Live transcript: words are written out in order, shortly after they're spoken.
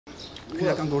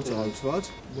քրեական գործ հարուցված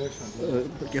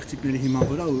կեղծիքների հիման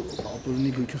վրա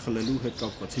ապօրինի գույքը խլելու հետ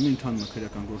կապված։ Հիմա ընթանում է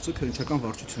քրեական գործը քրեական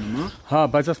վարչությունում է։ Հա,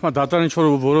 բայց ասма դատարանի ինչ որ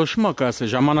որոշում է կասե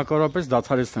ժամանակավորապես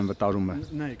դադարեցնեն վտարումը։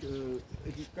 Նայեք,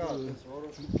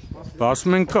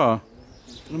 Ասում են կա։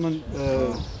 Ուրեմն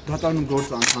դատարանում գործ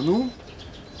ընթանում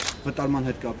վտարման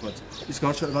հետ կապված։ Իսկ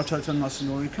վարչական մասին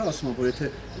օրենքը ասում է, որ եթե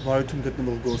վարույթում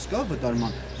գտնվող գործ կա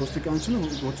վտարման, ոստիկանությունը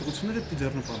գործողությունները պիտի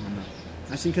ձեռնպահանա։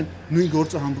 Այսինքն նույն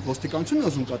գործը ոստիկանությունն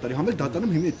ուզում կատարի, համել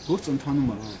դատարանում հիմա այդ գործը ընթանում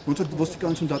է։ Ոնց որ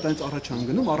ոստիկանությունը դատարանից առաջ է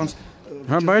անգնում, առանց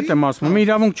Հա, բայց եմ ասում,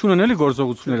 իրավունք չունեն էլի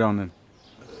գործողություններ անեն։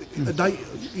 Դա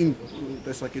իմ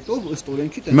տեսակետով ըստ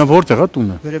օրենքի Հիմա որտեղ է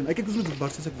տունը։ Վերև, եկեք ուզում եք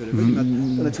բարձրացեք վերև, հիմա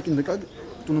տնեցիքին նկատ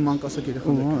տունը մանկահասակ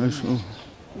երեխաներ։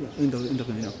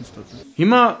 Այնտեղ են իրական ստացվում։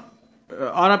 Հիմա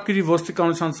Արաբկիրի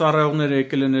ոստիկանության ծառայողները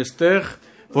եկել են այստեղ,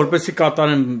 որպեսզի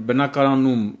կատարեն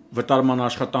բնակարանում վտարման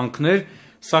աշխատանքներ,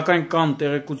 սակայն կան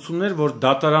տեղեկություններ, որ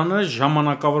դատարանը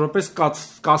ժամանակավորապես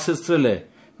կասեցրել է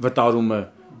վտարումը։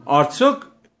 Արդյոք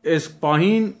այս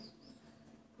պահին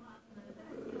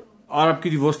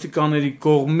Արաբկիրի ոստիկանների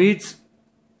կողմից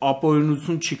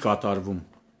ապօրինություն չի կատարվում։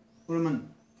 Ուրեմն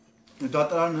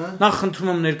դատարանը Նախ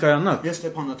խնդրում եմ ներկայանաք։ Ես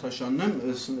Ստեփան Աթաշյանն եմ,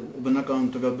 բնակարանում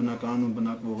տվյալ բնակարանում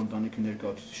բնակվող ընտանիքի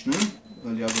ներկայացուցիչն եմ,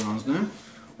 լիազոր անձն եմ։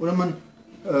 Ուրեմն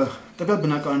տվյալ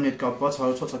բնակարանի հետ կապված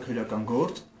հարուցված է քրեական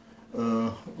գործ,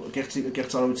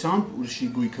 կեղծարարությամբ ուրիշի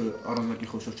գույքը առանձնակի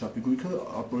խոշոր չափի գույքը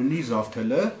ապօրինի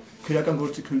զավթել է, քրեական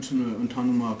գործի քննությունը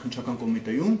ընթանում է քննչական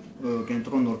կոմիտեում,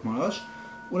 կենտրոն Նոր Մարաշ։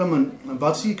 Ուրեմն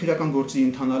բացի քրեական գործի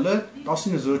ընթանալը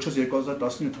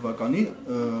 1904-2019 թվականին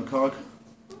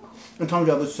Ընդհանուր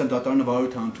իրավասության դատարանը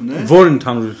վարույթ է ընդունել։ Որ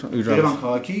ընդհանուր իրավասության։ Երևան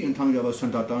քաղաքի ընդհանուր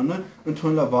իրավասության դատարանը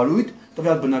ընդունել է վարույթ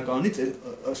տվյալ բնակարանից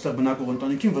այստեղ բնակվող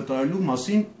ընտանիքին վտարելու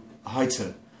մասին հայցը։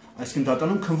 Այսինքն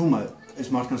դատարանում քննվում է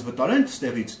այս մարդկանց վտարեն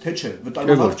ստեղից, թե չէ,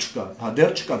 վտարման ակտ չկա, հա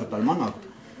դեռ չկա վտարման ակտ։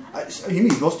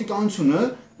 Հիմա ոստիկանությունը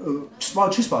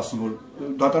չի սպասում, որ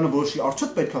դատարանը որոշի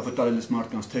արդյոք պետք է վտարել այս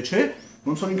մարդկանց, թե չէ,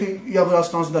 ոնց որ ինքը իր վրա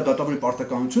ստանձնել է դատավորի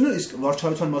պարտականությունը, իսկ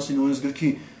վարչության մասին օրենսգրքի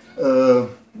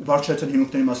վարչության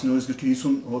հիմունքների մասին օրենսգրքի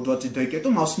 50 հոդվածի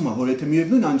դեկետում ասում է, որ եթե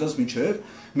միևնույն անձանց միջև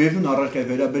միևնույն առարկայի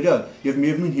վերաբերյալ եւ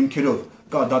միևնույն հիմքերով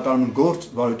կա դատարանում գործ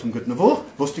վարույթում գտնվող,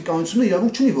 ոստիկանությունը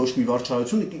իրավունք չունի ոչ մի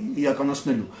վարչություն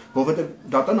իրականացնելու, որովհետեւ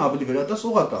դատարանը ավելի վերադաս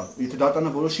օղակ է։ Եթե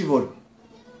դատարանը որոշի, որ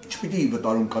չպիտի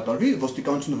վտարում կատարվի,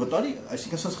 ոստիկանությունը վտարի,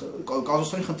 այսինքն ասած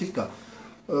կազոսային խնդիր կա։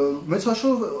 Մեծ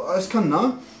հաշվով այսքանն է։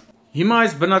 Հիմա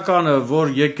այս բնակարանը,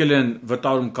 որ եկել են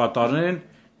վտարում կատարեն,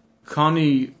 քանի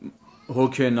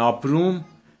հոգ են ապրում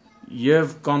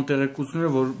եւ կան տեղեկությունները,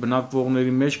 որ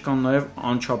բնակվողների մեջ կան նաեւ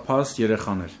անչափահաս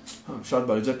երեխաներ։ Հա, շատ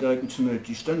բարի, ձեր տեղեկությունները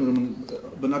ճիշտ են, ուրեմն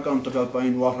բնակարան տվյալ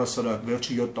պահին ու առհասարակ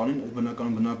վերջի 7 տարին այս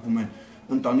բնակարանում բնակվում են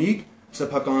ընտանիք,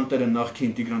 սեփական տերը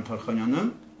նախկին Տիգրան Թարխանյանը,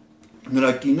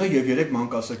 նրա կինը եւ 3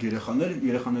 մանկահասակ երեխաներ,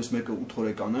 երեխաներից մեկը 8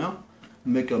 տարեկան է,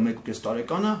 մեկը 1.5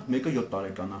 տարեկան է, մեկը 7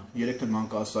 տարեկան է, 3-ը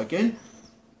մանկահասակ են։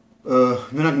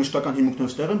 Նրանք մշտական հիմունքներով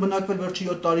ստեղ են բնակվել վերջի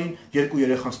 7 տարին, 2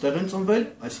 երեխան ստեղ են ծնվել,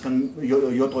 այսինքն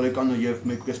 7 օրեկանը եւ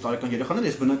 1.5 տարեկան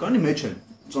երեխաները այս բնակարանի մեջ են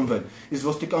ծնվել։ Իսկ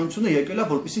ոստիկանությունը եկել է,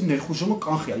 որպեսզի ներխուժումը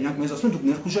կանխի։ Իրանք մեզ ասում են դուք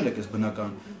ներխուժել եք այս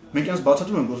բնակարան։ Մենք այնպես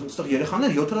բացատրում ենք, որ այստեղ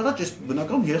երեխաներ 7 օր առաջ այս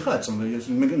բնակարանում երեխա է ծնվել։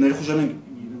 Մենք ներխուժել ենք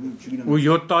ու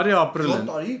 7 տարի ապրել են։ 7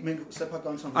 տարի մենք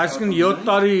սեփականության Այսինքն 7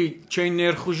 տարի չէին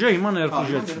ներխուժել, հիմա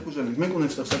ներխուժեցին։ Մենք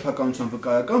ունենք այստեղ սեփականության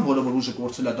վկայական, որը որ ուժը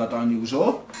կորցրել է դատարանի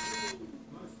ուժով։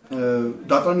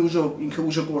 Դատարանի ուժով ինքը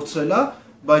ուժը կորցրել է,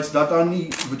 բայց դատարանի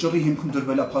վճռի հիմքում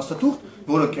դրվել է փաստաթուղթ,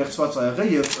 որը կեղծված է եղել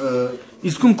եւ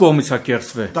Իսկ ում կողմից է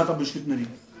կեղծվել։ Դատաբժիշկների։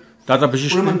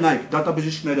 Դատաբժիշկները։ Ուրեմն նայեք,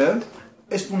 դատաբժիշկները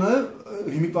այս տունը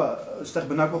հիմա այստեղ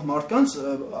բնակվող մարդկանց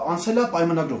անցել է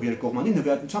պայմանագրով երկկողմանի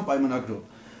նվիրատվության պայմանագրով։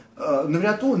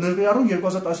 Նվիրատու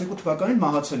 2012 թվականին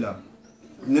մահացել է։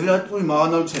 Նվիրատուի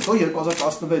մահանալուց հետո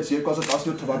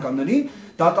 2016-2017 թվականներին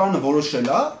դատարանը որոշել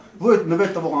է, որ այդ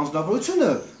նվեր տվող անձնավորությունը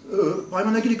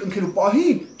պայմանագրի կնքելու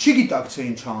պահին չի գիտակցել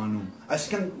ինչ անում։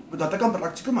 Այսինքն դատական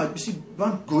պրակտիկայում այդպիսի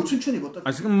բան գոյություն չունի, որտեղ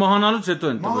Այսինքն մահանալուց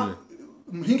հետո են տվել։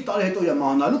 5 տարի հետո իր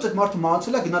մահանալուց այդ մարդը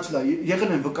մահացել է, գնացել է,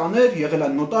 եղել են վկաներ, եղել է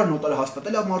նոտարը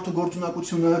հաստատել է մարդու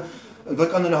գործունակությունը,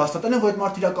 վկաները հաստատել են, որ այդ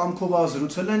մարդը իր կամքով է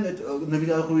զրուցել են այդ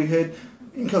նվիրատուի հետ,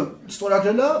 ինքը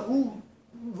ստորագրել է ու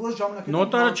որոշ ժամանակ հետո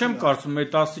Նոտարը չեմ կարծում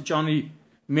այդ աստիճանի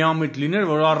միամիտ լիներ,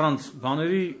 որ առանց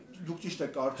բաների դուք ճիշտ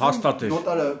եք կարծում։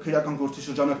 Նոտարը քրեական գործի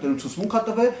շրջանակներում ցուցմունք է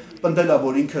տվել, պնդել է,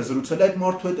 որ ինքը զրուցել է այդ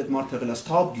մարդու հետ, այդ մարդը եղել է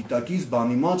սթափ, գիտակից,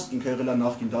 բանիմաց, ինքը եղել է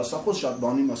նախկին դասախոս, շատ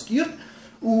բանիմաց կիրթ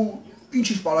ու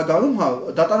ինչ-ինչ պարագայում, հա,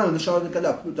 դատարանը նշանակել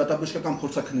է դատաբժշկական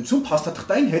փորձաքննություն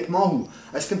փաստաթղթային հետմահու։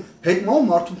 Այսինքն հետմահու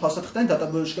մարդու փաստաթղթային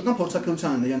դատաբժշկական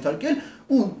փորձաքննության են ենթարկել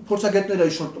ու փորձագետները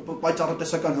ինչ-որ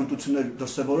պայծառատեսական հմտություններ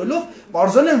դրսևորելով,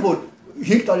 ողջունել են, որ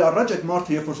 5 տարի առաջ այդ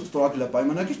մարդը երբ որ ստորագրել է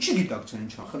պայմանագիր չի գիտակցել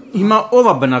ինչ է։ Հիմա ով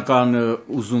է բնակարանը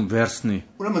ուզում վերցնի։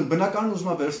 Ուրեմն բնակարանը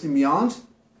ուզում է վերցնի մի անձ,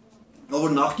 ով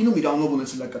որ նախկինում իր անունով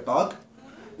ունեցել է կտակ,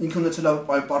 ինքը ունեցել է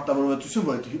պարտավորվածություն,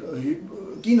 որ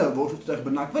կինը, որ այդտեղ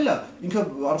բնակվել է, ինքը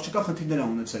վարչական խնդիրներ է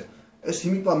ունեցել։ Այս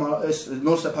հիմիկվա այս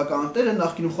նոր սեփական տերը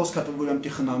նախկինում խոսք է տվել, որ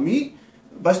ամտի խնամի,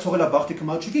 բայց թողել է բախտի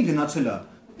կմալչիկին գնացել է։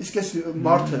 Իսկ այս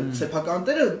մարդը սեփական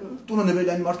տերը տունը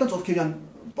նվիրել այն մարդկանց, ովքեր իրան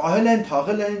պահել են,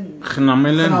 թաղել են,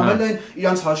 խնամել են,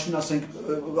 իրանց հաշվին ասենք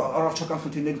առողջական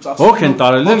խնդիրների ծախսել։ Հոգ են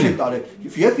տարել էլի։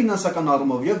 Եվ ֆինանսական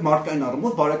առումով, եւ մարդկային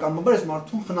առումով բարեկամաբար այս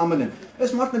մարդուն խնամել են։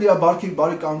 Այս մարդն իր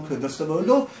բարի կամքը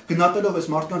դրսևորելով, գնահատելով այս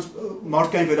մարդկանց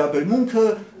մարդկային վերաբերմունքը,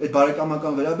 այդ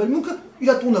բարեկամական վերաբերմունքը,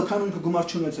 իր տունը քանոնքը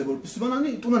գումար չունեցել, որպեսզի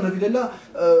բանանի, տունը նվիրել է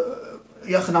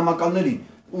իր խնամականներին։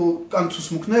 Ու կան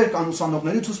ցուցմունքներ, կան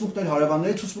ուսանողների ցուցմունքներ,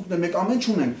 հարևանների ցուցմունքներ, մեկ ամեն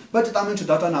չունեն, բայց այդ ամենը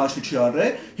դատարանը հաշվի չի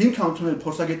առել, հիմք ընդունել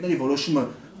փորձագետների որոշումը,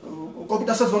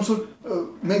 կոպիտ ասած ոնց որ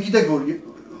մենք գիտենք որ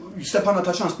Ստեփան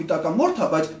Աթաշյանը սպիտական մորթ է,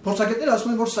 բայց փորձագետները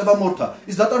ասում են որ սևամորթ է։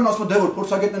 Իսկ դատարանը ասում է դե որ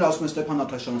փորձագետները ասում են Ստեփան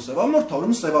Աթաշյանը սևամորթ է,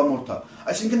 ուրեմն սևամորթ է։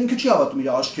 Այսինքն ինքը չի հավատում իր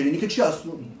աչքերին, ինքը չի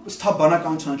ասում, սթափ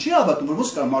բանականության չի հավատում, որ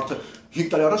ոնց կա մարդը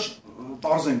 5 տարի առաջ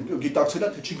Պարզեն գիտակցել է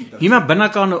թե չի գիտակցել։ Հիմա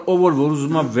բնականը ով որ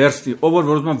ուզում է վերցնի, ով որ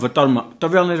ուզում է վտարում,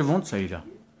 տվյալները ոնց է իրա։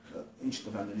 Ինչ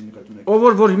տվյալների նկատի ունեք։ Ով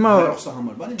որ հիմա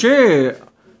Չէ,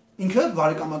 ինքը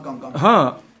բարեկամական կապ։ Հա,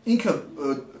 ինքը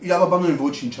իրավաբանորեն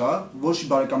ոչինչ է, ոչ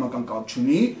բարեկամական կապ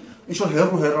չունի, ինչ որ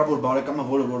հերավոր բարեկամը,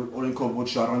 որը որ օրենքով ոչ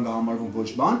ժառանգ է համարվում, ոչ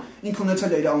բան, ինքը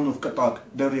ունեցել է իր անունով կտակ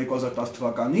դեռ 2010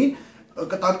 թվականին,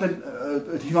 կտակն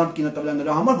հիվանդ կինը տվել է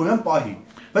նրա համար, որ այն պահի։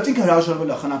 Բայց ինքը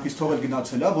հրաժարվել է խնամքից թողել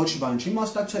գնացել է, ոչ բան չի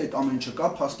մասնակցել, այդ ամեն ինչը կա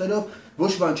փաստերով,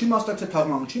 ոչ բան չի մասնակցել,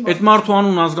 թաղմանը չի մասնակցել։ Այդ մարդու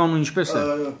անուն ազգանուն ինչպես է։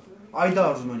 Աիդա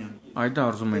Արզումանյան։ Այդա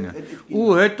Արզումանյան։ Ու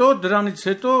հետո դրանից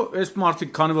հետո այս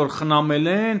մարդիկ քանի որ խնամել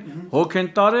են, հոգ են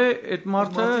տարել, այդ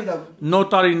մարդը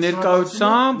նոտարի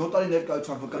ներկայությամբ,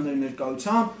 վկաների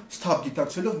ներկայությամբ, սթափ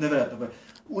գիտակցելով նվեր է տվել։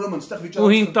 Ուրեմն այդտեղ վիճակը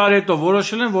ու 5 տարի հետո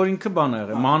որոշել են որ ինքը բան է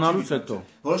եղել մահանալուց հետո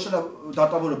որոշել է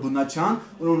դատավորը բնության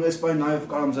ուրեմն այս պայն նաև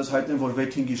կարող եմ ձեզ հայտնեմ որ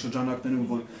վեթինգի շրջանակներում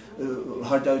որ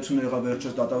հայտարարություններ եղավ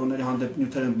վերջերս դատավորների հանդեպ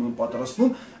նյութեր են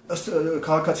պատրաստվում ըստ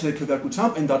քաղաքացիների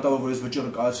քվեարկությամբ այն դատավոր որ այս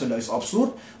վճիռը կայացել է այս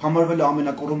абսուրդ համարվել է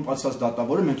ամենակոռումպացված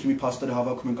դատավորը մենք հիմի փաստերը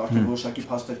հավաքում ենք արդեն որոշակի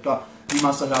փաստեր կա մի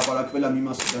մասը հրապարակվել է մի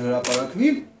մասը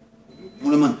հրապարակվի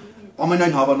ուրեմն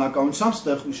ամենայն հավանականությամբ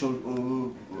այդտեղ ինչ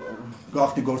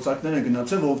գաղտնի գործարքներ են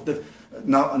գնացել, որովհետև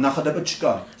նախադեպը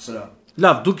չկա սրա։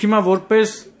 Լավ, դուք հիմա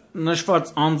որպես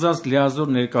նշված անձանց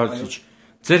լիազոր ներկայացուցիչ,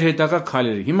 ձեր հետագա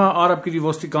քայլերը։ Հիմա Արաբկիրի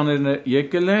ոստիկաններն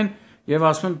եկել են եւ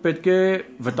ասում են պետք է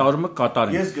վտարումը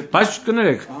կատարեն։ Բայց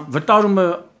կներեք, վտարումը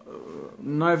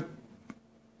նաեւ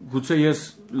գուցե ես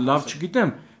լավ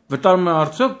չգիտեմ, վտարումը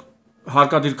արդյոք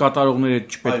հարկադիր կատարողների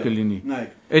հետ չպետք է լինի։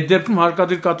 Այդ դեպքում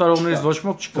հարկադիր կատարողներից ոչ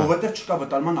ոք չկա։ Որովհետև չկա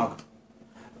վտարման ակտ։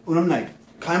 Ուրեմն նայեք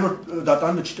Քանի որ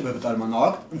դատարանը չի տվել վտարման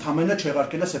ակտ, ընդհանրապես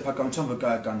չեղարկել է սեփականության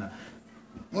վկայականը։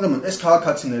 Ուրեմն, այս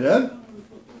քաղաքացիները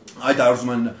Աիդա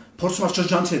Արզումանյանը փորձում են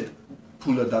շրջանցի հետ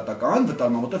փուլը դատական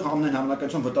վտարման, որտեղ ամենայն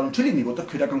հավանականությամբ վտարում չլինի, որտեղ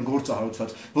քրեական գործ է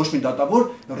հարուցված։ Ոչ մի դատավոր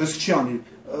ռիսկ չի անի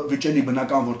վիճելի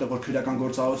բնական, որտեղ որ քրեական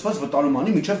գործ է հարուցված, վտարում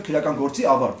անի մինչև քրեական գործի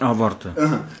ավարտը։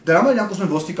 Դրա համար իրանք ուզում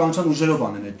են ոստիկանության ուժերով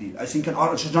անեն դա։ Այսինքն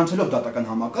շրջանցելով դատական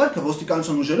համակարգը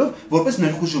ոստիկանության ուժերով որպես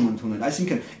ներխուժում ընդունել։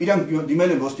 Այսինքն իրանք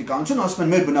դիմել են ոստիկանություն, ասում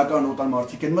են մեր բնակարան օտար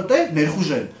մարդիկ են մտել,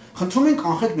 ներխուժել։ Խնդրում ենք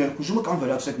կանխեք ներխուժումը կամ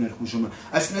վերացրեք ներխուժումը։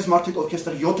 Այսինքն այս մարդիկ ովքեր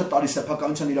այստեղ 7 տարի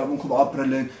սեփականության իրավունքով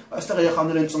ապրել են, այստեղ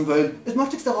երեխաներ են ծնվել, այս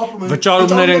մարդիկ այստեղ ապրում են։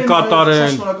 Վճարումներ են կատարել։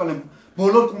 Շնորհակալ եմ։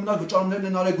 Բոլոր կոմունալ վճարումներն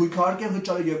են արել, գույքահարկեն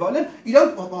վճարել եւ այլն,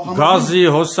 իրանք գազի,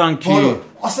 հոսանքի,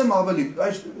 ասեմ ավելի,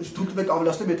 այս թույլտվեք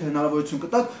ավելացնեմ, եթե հնարավորություն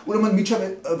կտաք, ուրեմն միջև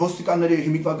ոստիկանների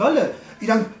հիմիկվա գալը,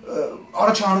 իրանք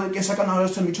առաջ կենսական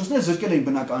հանրության միջոցները զրկել էին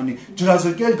բնակարանի,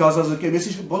 ջրազրկել, գազազրկել, ես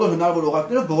բոլոր հնարավոր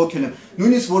օղակներով բողոքել են։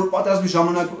 Նույնիսկ որ պատերազմի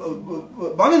ժամանակ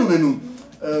բան են ունենում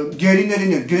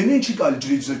գերիներին չի կարելի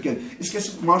ջրից զրկել։ Իսկ այս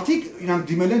մարդիկ իրանք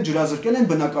դիմել են ջրազրկել են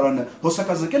բնակարանը,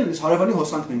 հոսակազրկել են, հարևանի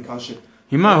հոսանքն են քաշել։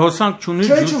 Հիմա հոսանք չունի,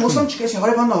 Չէ, հոսանք չկա,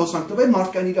 հարևանն է հոսանք տվել,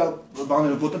 մարդկային իր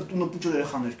բաները, որտեղ տունը փուճել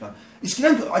երեխաներ կան։ Իսկ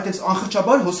իրանք այդպես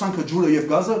անխրճաբար հոսանքը, ջուրը եւ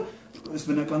գազը այս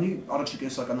բնականի առաջի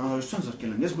կենսական անհրաժեշտության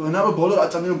զրկել են։ Ես հնարավոր բոլոր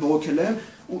ածաններում բողոքել եմ,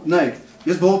 ու նայեք,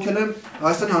 ես բողոքել եմ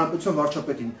Հայաստանի Հանրապետության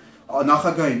վարչապետին,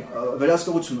 նախագահին,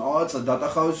 վերահսկողություն, ԱԱՑ,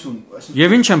 դատախազություն,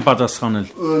 Եվ ինչ են պատասխանել։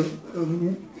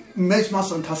 Մեծ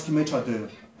մասը ընթացքի մեջ է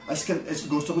դեռ։ Այսինքն այս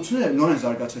գործողությունները նոր են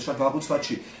զարգացել, շատ վաղուց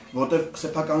չի, որտեղ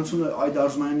սեփականությունը Աիդա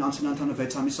Արզումանյանն անցել ընդհանուր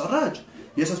 6 ամիս առաջ,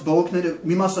 ես այս բողոքները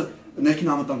մի մասը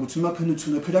ներքին անվտանգությունը,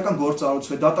 քննությունը, քրեական գործ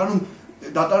արարեցվել,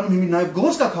 դատարանում հիմի նաև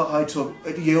գործ կա խաղայցով,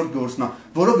 դա երրորդ գործն է,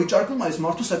 որով վիճարկում է այս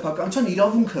մարդու սեփականության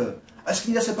իրավունքը։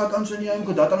 Այսինքն իր սեփականությունը իրանք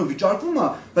դատարանում վիճարկվում է,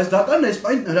 բայց դատարանը այս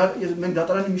պայն մենք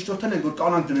դատարանի միջնորդել ենք որ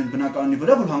կանանք դնեն բնակարանի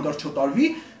վրա, որ հանկարծ չոտարվի,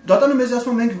 դատարանը մեզ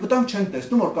ասում մենք վտանգ չենք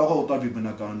տեսնում, որ կարող է օտարվի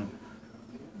բնակարանը։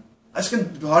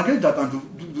 Այսինքն հարգելի դատարան,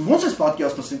 դու ո՞նց ես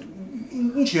պատկերացնում,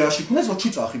 ինչ երաշխիք ունես, որ չի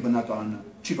ծախի բնակարանը,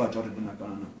 չի վաճառի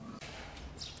բնակարանը։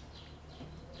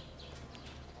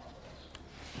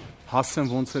 Հասցեն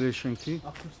ոնց էր շենքի։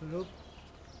 Աղբյուր Սերոբ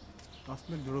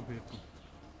 11-2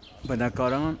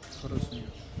 Բնակարան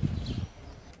 40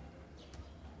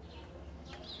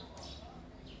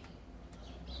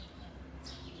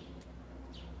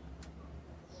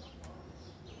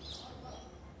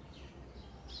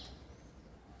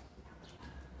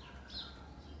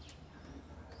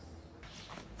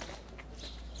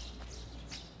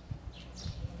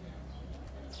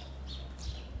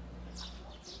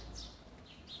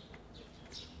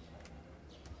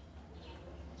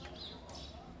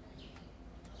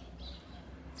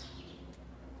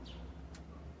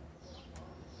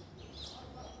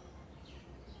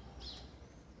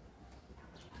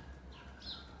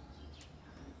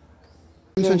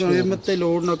 Եվ մտնել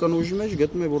օրինական ուժի մեջ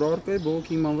գտնում է որ առկա է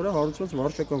բողոքի հիման վրա հարուցված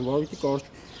վարչական վարույթի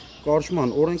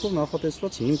կարճման օրենքով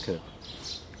նախատեսված հիմքը։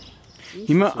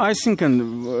 Հիմա այսինքն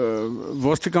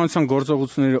ոստիկանության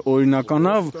գործողությունները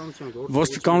օրինականա,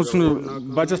 ոստիկանությունը,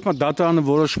 բայց ասում դատարանը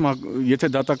որոշում է,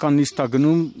 եթե դատական նիստ է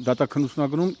գնում, դատաքննություն է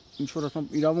գնում, ինչ որ ասում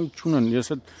իրավունք չունեն,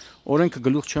 ես այդ օրենքը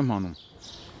գլուխ չեմ հանում։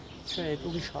 Չէ, այդ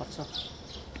ուրիշ հարց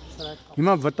է։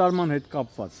 Հիմա վտարման հետ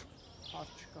կապված։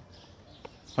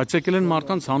 Բայց եկել են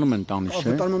մարդկանց հանում են տանիշ,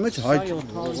 չէ՞։ Վտարման մեջ հայտ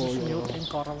 757-ին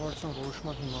կառավարության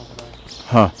որոշման հիման վրա է։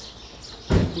 Հա։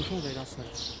 Ուժում վերացնել։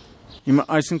 Հիմա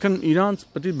այսինքն իրանց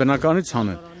պետք է բնակարանից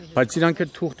հանեն, բայց իրանք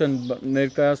այդ թուղթ են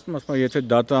ներկայացնում, ասում են եթե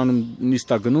դատարանում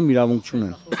նիստ է գնում, իրավունք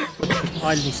չունեն։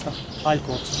 Այլ նիստ է, այլ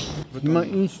գործ է։ Հիմա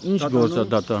ինչ գործ է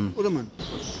դատարանում։ Ուրեմն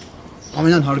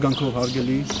ամենան հարգանքով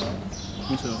հարգելի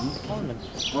ինչ է անում։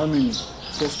 Արմենի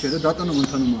խոսքերը դատարանում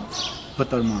ընթանում է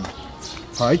վտարման։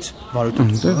 Բայց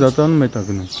վարույթը դատարանում է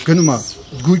գնում։ գնում է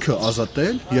գույքը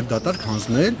ազատել եւ դատար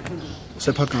քանձնել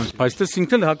սեփական։ Բայց դες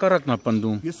ինքն էլ հակառակն է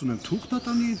պնդում։ Ես ունեմ թուղթ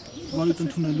դատանի վարույթ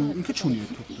ընդունելու, ինքը չունի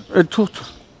այդ թուղթը։ Այդ թուղթ,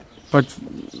 բայց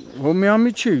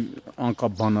հոմիամի չի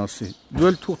անկապ բան ասի։ Դու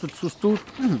էլ թուղթը ցույց տուր։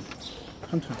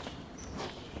 Խնդրեմ։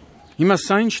 Հիմա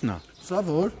սա ի՞նչն է։ Սա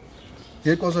որ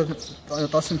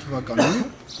 2010 թվականին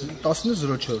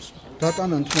 1904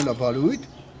 դատանը ընդունել է վարույթ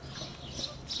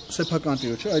սեփական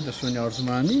տիրոջը Աիդա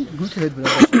Արզումանյանի գույքը հետ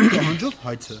վերադարձնելու պահանջով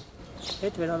հայցը։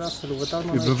 Հետ վերադարձնելու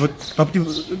վտարման։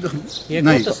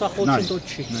 Նայ, սա խոչի դոտ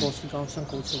չի, ոստիկանության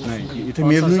գործողություն։ եթե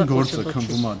միևնույն գործը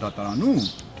քննվում է դատարանում,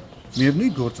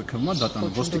 միևնույն գործը քննվում է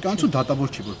դատարանում, ոստիկանություն դատավոր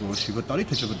չի որ որոշի վտարի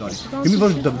թե չվտարի։ Հիմա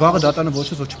որ վաղը դատարանը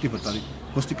որոշեց որ չպետք է վտարի,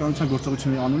 ոստիկանության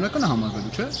գործողությունների անօրինականը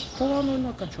համարվելու չէ։ Թող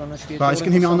անօրինական չանաչվի։ Բայց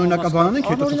այսինքն հիմա անօրինական բան անենք,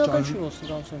 հետո անօրինական չի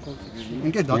ոստիկանության գործողությունը։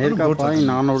 ինքը դատարանում գործ է։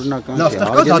 անօրինական Լավ,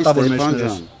 տղա դատավոր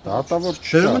մեջներս։ Դատավոր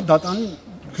չի։ Դերում դատարանի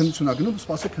քննությունա գնում,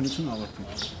 սպասեք քննությունը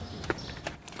ավարտվի։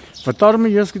 Վտարումը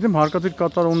ես գիտեմ հարկադիր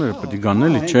կատարողները պետք է գան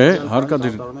էլի, չէ՞,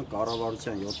 հարկադիր։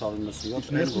 Կառավարության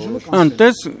 797 ներխուժումը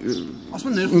Անտես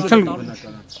ասում ներխուժել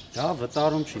բնակարան։ դա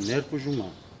վտարում չի, ներխուժում է։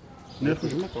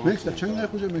 Ներխուժումը մենք ստեղ չենք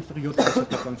ներխուժել, մենք ստեղ 7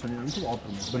 սեփականության իրանքով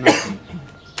ապրում ենք, բնակվում ենք։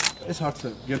 Այս հարցը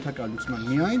երթակալուցման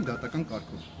միայն դատական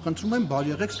կարգով։ Խնդրում եմ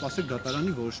բարի եղեք, սպասեք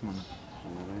դատարանի որոշմանը։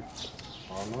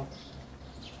 Ալո։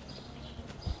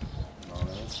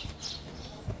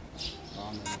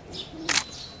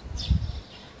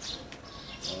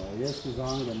 Ես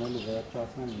կուզանամ գնալ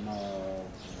վերջացնեմ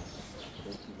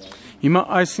Հիմա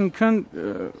այսինքն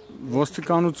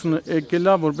ոստիկանությունը եկել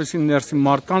է, որպեսզի ներսի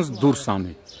մարդկանց դուրս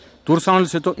անի։ Դուրս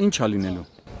անելուց հետո ինչ է լինելու։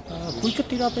 Գույքը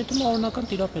տիրապետում օրինական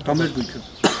տիրապետում։ Կամ մեր գույքը։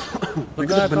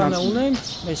 Վկայականը ունեն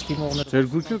մեծ դիմողներ։ Ձեր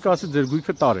գույքը կասի ձեր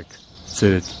գույքը տարեք։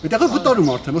 Ձեր հետ։ Այդտեղ վտարում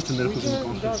արդեն ոչ թե ներխուժումը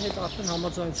կանխել։ Դրա հետ արդեն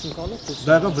համաձայնություն կալով դուրս։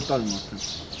 Դա եղավ վտարում արդեն։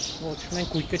 Ոչ, մենք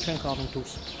գույքը չենք անում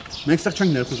դուրս։ Մենք ստեղ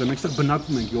չենք ներխուժել, մենք ստեղ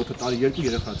բնակվում ենք 7 տարի, 2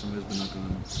 երեխա ծնվեց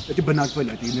բնակարանում։ Դա բնակվել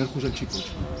է, դա ներխուժել չի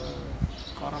կոչվում։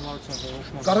 Կառավարության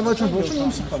որոշումը։ Կառավարության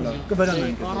որոշումը սխալ է,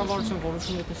 կվերանայինք։ Կառավարության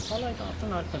որոշումը եթե սխալ է,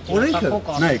 արդեն արդեն։ Օրենքը,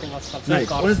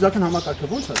 նայեք, օրենսդրական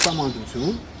համակարգը ոնց է,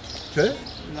 սահմանադրություն, չէ՞։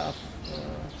 Լավ։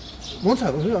 Ոնց է,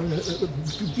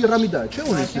 պիրամիդա է, չէ՞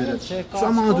 օրենքները։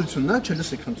 Սահմանադրությունն է, չէ՞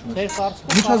 լսեք խնդրում։ Ձեր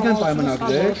կարծիքով Միջազգային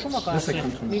պայմանագրեր, լսեք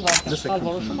խնդրում։ Լսեք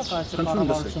որոշումը կայացել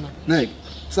կառավարությունը։ Նայեք,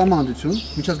 սահմանադրություն,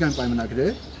 միջազգային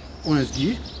պայմանագրեր,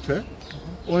 օրենսգիր, չէ՞։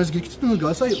 Օրենսգիրքից նույն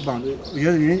գալիս է բան,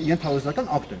 ենթահորիզոնական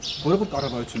ակտ է, որը որ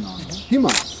կառավարությունն է անում։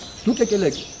 Հիմա Դուք եկել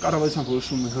եք կառավարության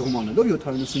որոշումը հղումանելով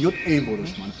 797-ին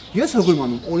որոշման։ Ես հղում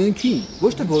անում օրենքին,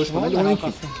 ոչ թե որոշման, այլ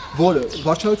օրենքին, որը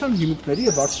վարչական հիմունքների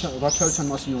եւ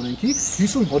վարչական մասին օրենքի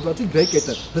 50 հոդվածի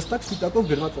բեկետը հստակ սպիտակով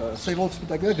գրված է, սևով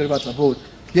սպիտակով գրված է, որ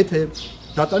եթե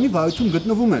դատարանի վարույթում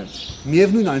գտնվում է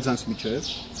միևնույն անձանց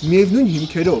միջև, միևնույն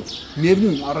հիմքերով,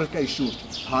 միևնույն առարկայի շուրջ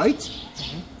հայց,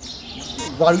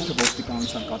 վարույթը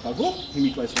ոստիկանության կատարվող,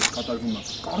 հիմիկվա այսպես կատարվում է,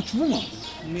 կարճվում է։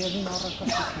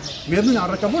 Միևնույն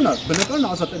առարկավորն է, բնակարանը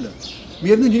ազատել է։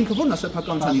 Միևնույն հիմքը որն է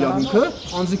սեփականության իրավունքը,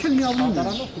 անձինքն միավորվում է։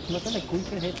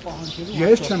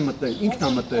 Ես չեմ մտել, ինքն է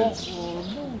մտել։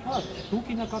 Դուք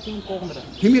ինակատին կողմերը։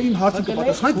 Հիմա իմ հարցը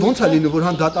կպատասխանեք, ոնց է լինում, որ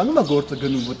համ դատարանում է գործը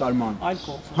գնում վտարման։ Այլ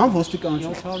կողմ։ Համ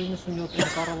ոստիկանություն։ 797-ի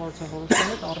կառավարության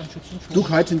որոշումից առնչություն չունի։ Դուք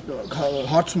հայցին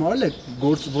հարցում արել եք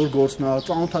գործ որ գործն է,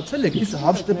 ծանոթացել եք, իսկ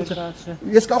հավշտեպը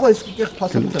ես կարող եմ կեղծ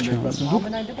փաստաթուղթ եմ ներկայացնում։ Դուք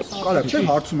կարա չէ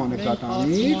հարցում անեք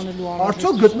դատարանից,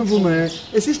 արդյոք գտնվում է,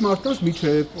 այսիշ մարդկանց միջև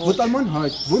վտարման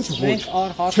հայտ, ոնց ոչ։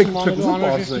 Չեք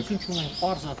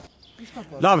Պարզա։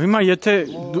 Լավ, հիմա եթե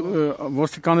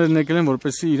ոստիկաններն եկել են,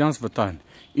 որպեսզի իրանց վտարեն,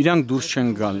 իրանք դուրս չեն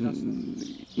գալ,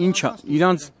 ինչա,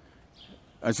 իրանց,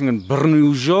 այսինքն բռնի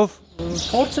ուժով,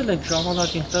 փորձել եք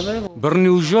ժամանակին տվել,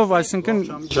 բռնի ուժով, այսինքն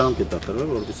ժամկետ է տրվել,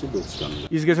 որպեսզի դուրս գան։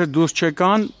 իսկ եթե դուրս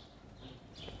չեկան,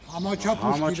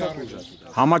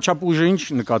 համաչափ ուժը ինչ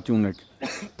նկատի ունեք։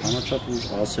 Համաչափ ուժ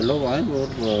ասելով այն, որ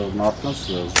մարդկանց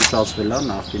զգուշացվել է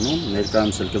նախկինում,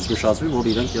 ներկայումս էլ կզգուշացվի, որ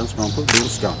իրենք իրենց կամքով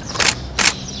դուրս գան։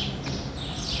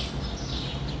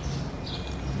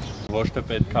 Ոչ թե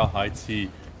պետքա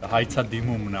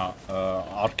հայցադիմումն է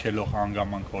արգելող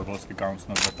հանգամանք, որ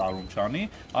ոստիկանությունը վտարում չանի,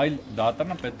 այլ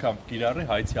դատարանը պետքա կիրառի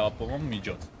հայցի ապահովման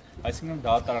միջոց։ Այսինքն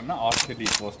դատարանը արգելի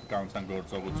ոստիկանության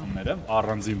գործողությունները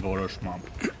առանձին որոշմամբ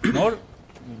նոր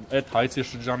այդ հայցի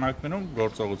շրջանակներում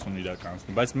գործողություն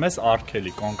իրականացնի, բայց մեզ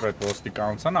արգելի կոնկրետ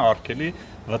ոստիկանությանը արգելի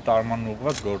վտարման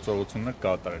ուղղված գործողություններ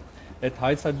կատարել։ Այդ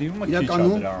հայցադիմումը քիչ է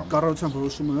դրա։ Կառավարության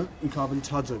որոշումը ինքը ավելի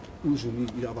ցածր ուժ ունի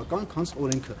իրավական, քան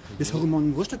օրենքը։ Ես հղում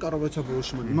անում ոչ թե կառավարության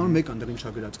որոշումը, իմանալ մեկ անդր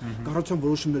ինչա գրած։ Կառավարության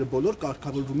որոշումները բոլոր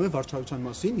կարգավորվում են վարչական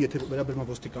մասին, եթե վերաբերում է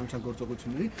ոստիկանության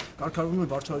գործողությունների, կարգավորվում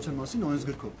են վարչական մասին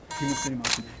օրենսգրքով, հիմունքների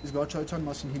մասին։ Իսկ վարչական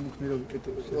մասին հիմունքներով այդ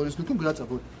օրենսգրքում գրած է,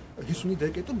 որ 50-ի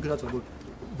դեկետում գրած է, որ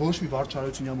ոչ մի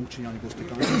վարչարություն իրավունք չի անի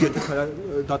ոստիկանություն, եթե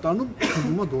դատարանում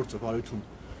քննվում է գործը վարույթում։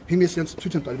 Հիմա ես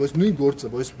ցույց եմ տալի, որ նույն գործը,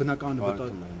 որ ես բնակարանը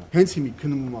վտարում հենց հիմի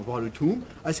քննվում է վարույթում,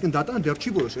 այսինքն դատարանը դեռ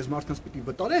չի որոշ, այս մարդկանց պիտի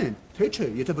վտարեն, թե չէ,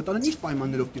 եթե վտարեն, ինչ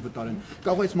պայմաններով պիտի վտարեն։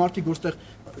 Կարող է այս մարդիկ որտեղ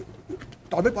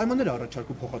տարբեր պայմաններ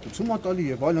առաջարկում փոխհատուցում ատալի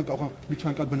եւ այլն, կարող է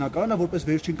միջանկյալ բնակարանը որպես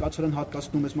վերջին կացարան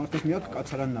հատկացնում, այս մարդկանց միակ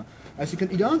կացարանն է։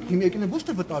 Այսինքն իրանք հիմա եկել են ոչ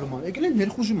թե վտարում են, եկել են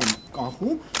ներխուժում են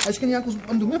կանխում, այսինքն իրանք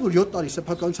ընդդում են, որ 7 տարի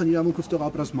սեփականության իրավունքով ստեղ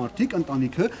ապրած մարդիկ,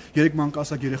 ընտանիքը, 3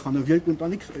 մանկահասակ երեխաներով, 2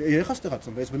 ընտանիք երեխա ստեղա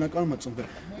ծնվել, այս բնակարանը ծնվել։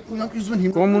 Իրանք ուզում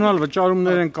են կոմունալ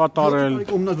վճարումներ են կատարել։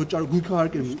 Կոմունալ վճար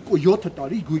գույքահարկ են 7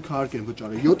 տարի գույքահարկ են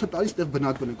վճարել, 7 տարի ստեղ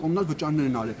բնակվել են, կոմունալ վճարներ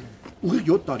են արել։ Ուղիղ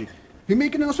 7 տարի։ Հիմա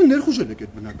եկել են ասում ներխուժել եք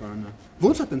այդ բնակարանը։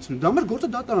 Ոնց է տենց լինում։ Դա մեր գործը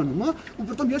դատարանում է, ու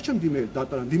պրտոմ ես չեմ դիմել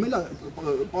դատարան, դիմել է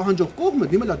պահանջող կողմը,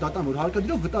 դիմել է դատարան, որ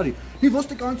հարկադրող վտարի։ Մի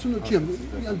ոստիկանությունը չի։